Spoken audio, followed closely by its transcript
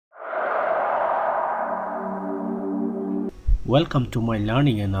Welcome to my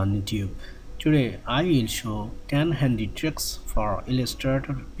learning and on YouTube. Today I will show 10 handy tricks for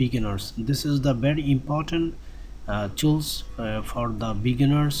Illustrator beginners. This is the very important tools for the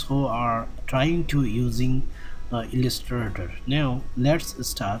beginners who are trying to using Illustrator. Now let's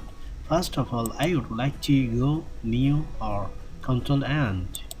start. First of all, I would like to go new or Control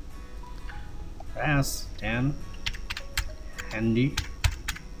and press 10 handy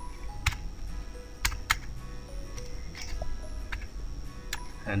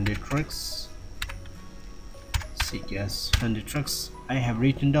tricks. See, yes, handy tricks. I have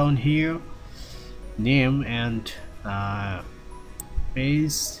written down here name and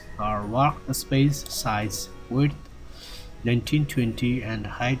space or workspace size, width 1920 and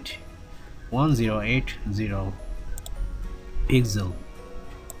height 1080 pixel.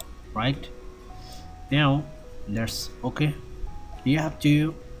 Right now that's okay. You have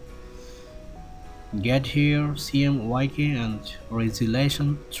to get here CMYK and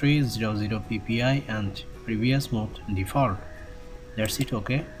resolution 300 ppi and previous mode default. That's it.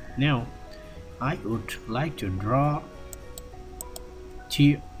 Okay, now I would like to draw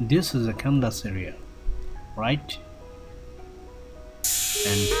this is a canvas area, right?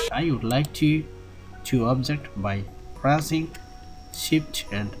 And I would like to object by pressing shift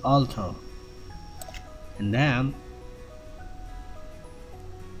and alt, and then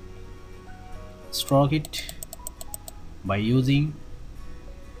stroke it by using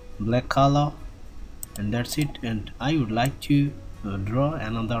black color, and that's it. And I would like to draw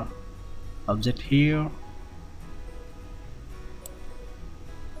another object here.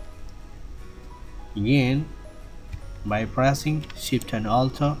 Again by pressing shift and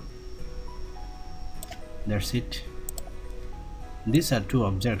alt, that's it. These are two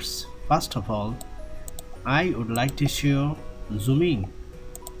objects. First of all, I would like to show zooming,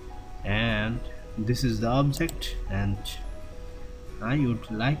 and this is the object, and I would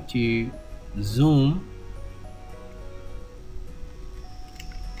like to zoom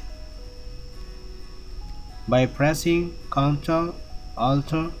by pressing Ctrl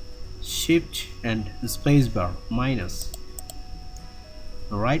Alt Shift and spacebar minus,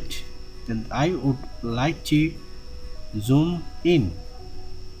 right? And I would like to zoom in.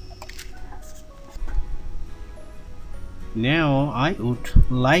 Now I would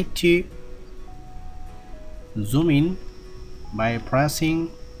like to zoom in by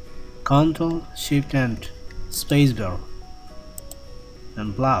pressing Ctrl Shift and spacebar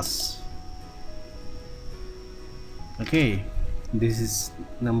and plus. Okay, this is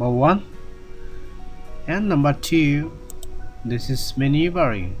number one, and number two, this is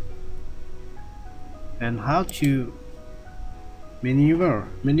maneuvering. And how to maneuver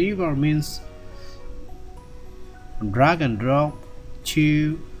means drag and drop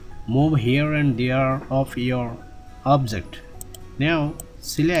to move here and there of your object. Now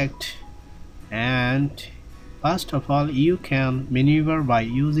select, and first of all you can maneuver by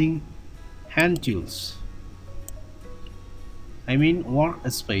using hand tools, I mean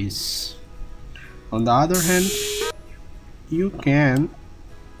workspace. On the other hand, you can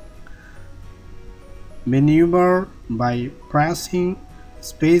maneuver by pressing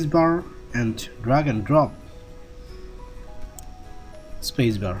spacebar and drag and drop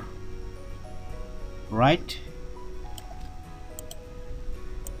spacebar, right?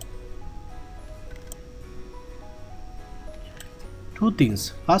 Two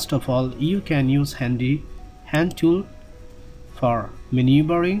things. First of all, you can use handy hand tool for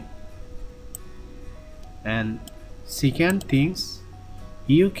maneuvering, and second things,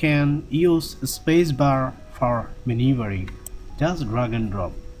 you can use spacebar for maneuvering, just drag and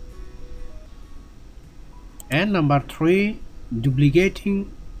drop. And number three,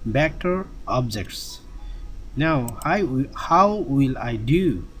 duplicating vector objects. Now how will I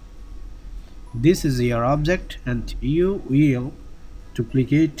do? This is your object, and you will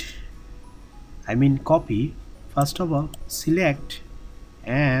duplicate, I mean copy. First of all, select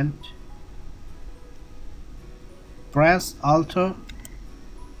and press Alt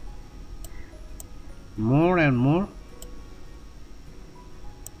more and more,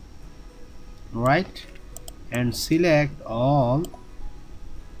 right? And select all,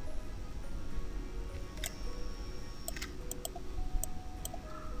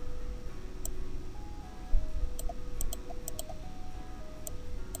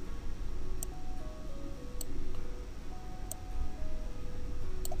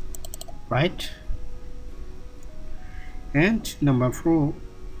 right? And number four,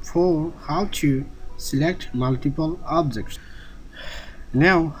 how to select multiple objects.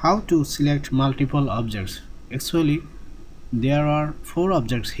 Now how to select multiple objects? Actually there are 4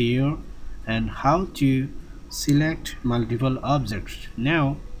 objects here, and how to select multiple objects.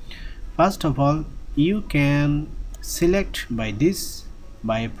 Now first of all, you can select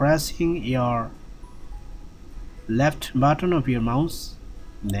by pressing your left button of your mouse,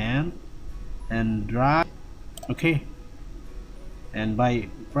 then and drag, okay, and by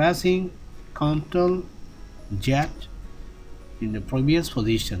pressing Ctrl Z in the previous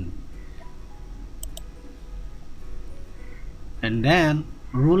position, and then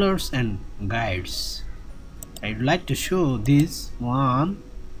rulers and guides. I'd like to show this one.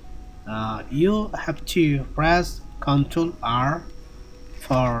 You have to press Ctrl R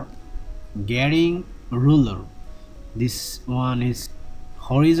for getting ruler. This one is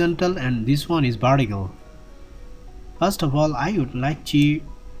horizontal and this one is vertical. First of all, I would like to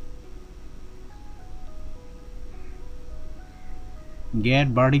get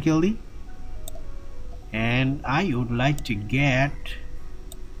vertically, and I would like to get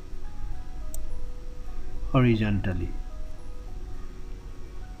horizontally.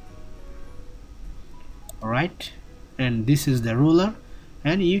 Alright, and this is the ruler,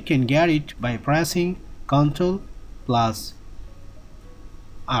 and you can get it by pressing Ctrl plus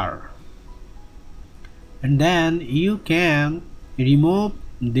R, and then you can remove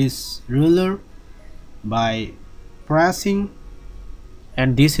this ruler by pressing,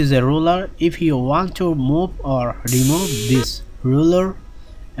 and this is a ruler. If you want to move or remove this ruler,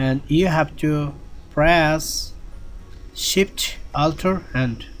 and you have to press Shift Alt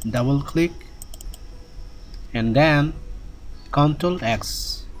and double click, and then Ctrl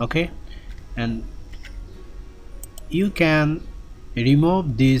X, okay, and you can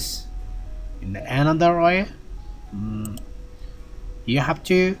remove this in another way. You have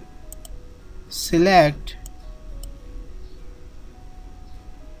to select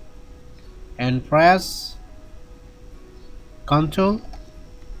and press Ctrl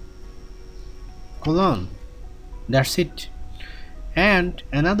colon, that's it. And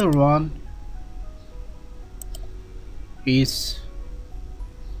another one is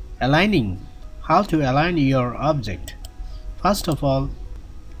aligning. How to align your object? First of all,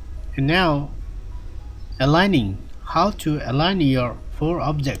 now aligning, how to align your 4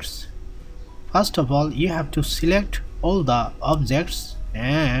 objects. First of all, you have to select all the objects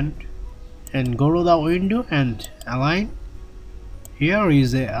and go to the window and align. Here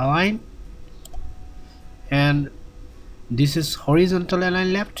is a align, and this is horizontal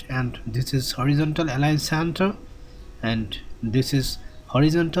align left, and this is horizontal align center, and this is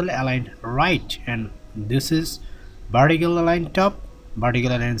horizontal align right, and this is vertical align top,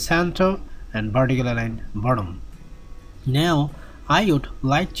 vertical align center, and vertical align bottom. Now I would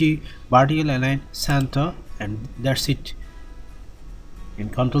like to vertical align center, and that's it, in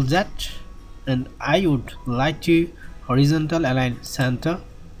Ctrl Z, and I would like to horizontal align center,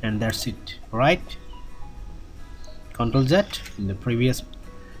 and that's it, right? Ctrl Z in the previous.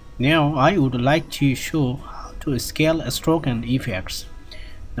 Now I would like to show how to scale a stroke and effects.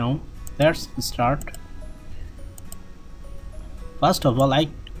 Now let's start. First of all,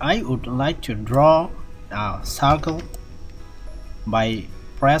 I would like to draw a circle by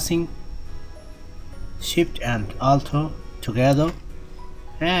pressing Shift and Alt together,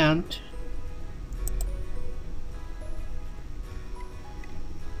 and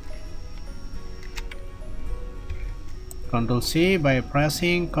Ctrl C. By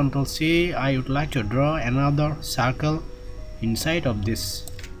pressing Ctrl C, I would like to draw another circle inside of this,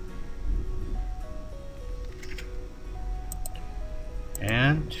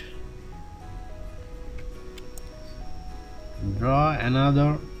 and draw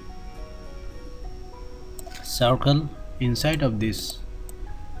another circle inside of this,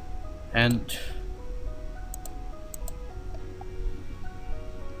 and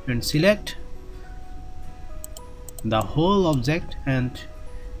select the whole object and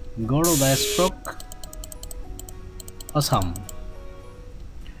go to the stroke. Awesome.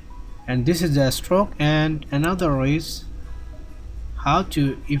 And this is the stroke, and another is how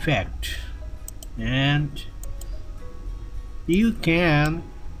to effect, and you can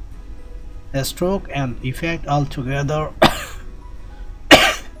stroke and effect all together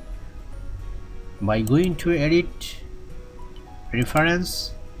by going to edit,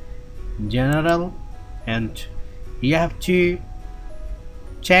 reference, general, and you have to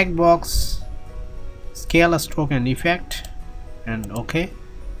check box scale, stroke and effect, and okay,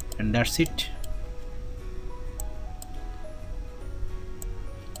 and that's it.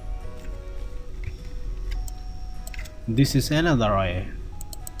 This is another way,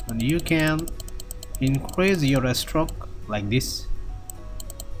 and you can increase your stroke like this.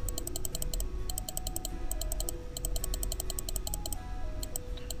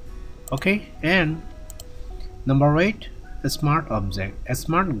 Okay, and Number 8, smart object,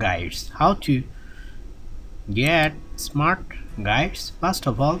 smart guides. How to get smart guides? First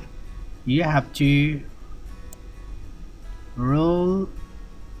of all, you have to roll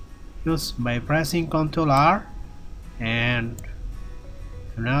use by pressing Ctrl R, and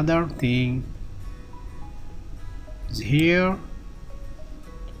another thing is here,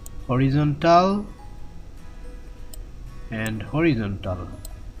 horizontal and horizontal.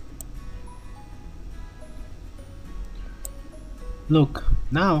 Look,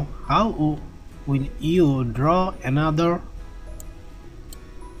 now how will you draw another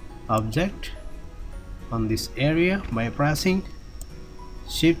object on this area? By pressing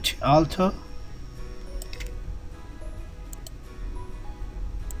Shift Alt.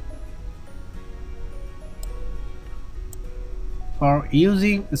 For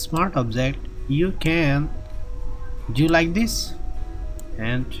using a smart object, you can do like this,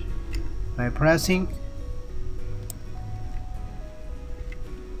 and by pressing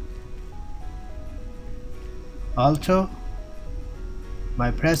Alt, by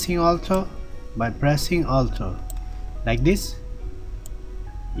pressing Alt like this,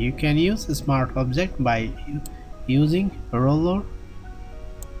 you can use a smart object by using a roller,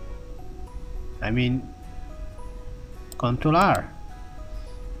 Ctrl R,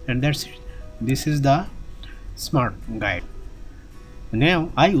 and that's it. This is the smart guide. Now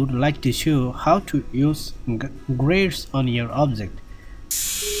I would like to show how to use grades on your object.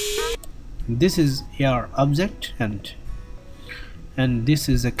 This is your object, and this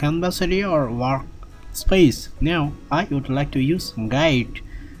is a canvas area or work space. Now I would like to use guide.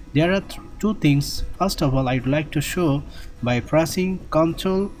 There are two things. First of all, I would like to show by pressing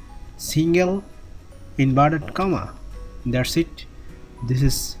Ctrl single inverted comma. That's it. This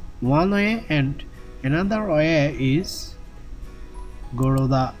is one way, and another way is go to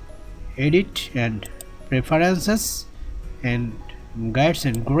the edit and preferences and guides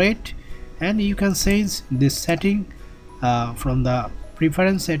and grade, and you can change this setting from the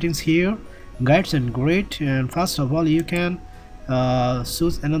preference settings here, guides and grade. And first of all, you can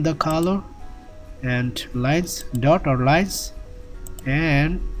choose another color and lines, dot or lines,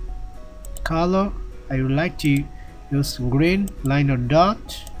 and color. I would like to use green line or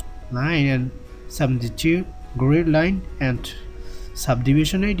dot line, and 72 grid line, and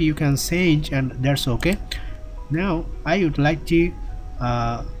subdivision 8 you can change, and that's okay. Now I would like to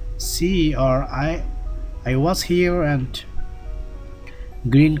see, or I was here and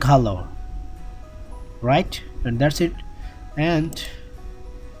green color, right? And that's it. And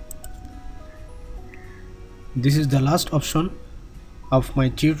this is the last option of my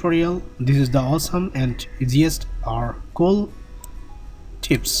tutorial. This is the awesome and easiest or cool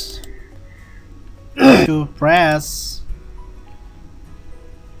tips. To press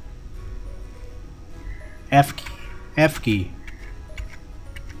F key.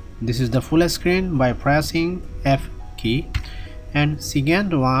 This is the full screen by pressing F key. And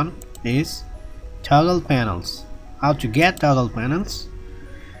second one is toggle panels. How to get toggle panels?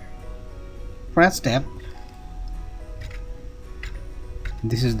 Press tab.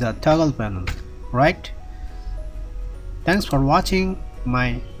 This is the toggle panel, right? Thanks for watching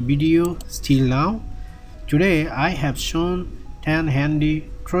my video till now. Today I have shown 10 handy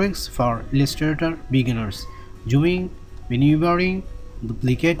tricks for Illustrator beginners: zooming, maneuvering,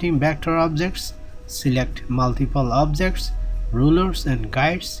 duplicating vector objects, select multiple objects, rulers and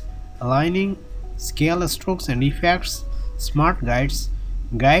guides, aligning, scale strokes and effects, smart guides,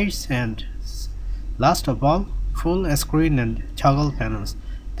 and last of all, full screen and toggle panels.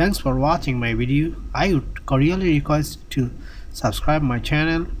 Thanks for watching my video. I would cordially request to subscribe my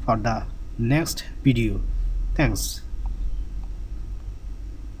channel for the next video. Thanks.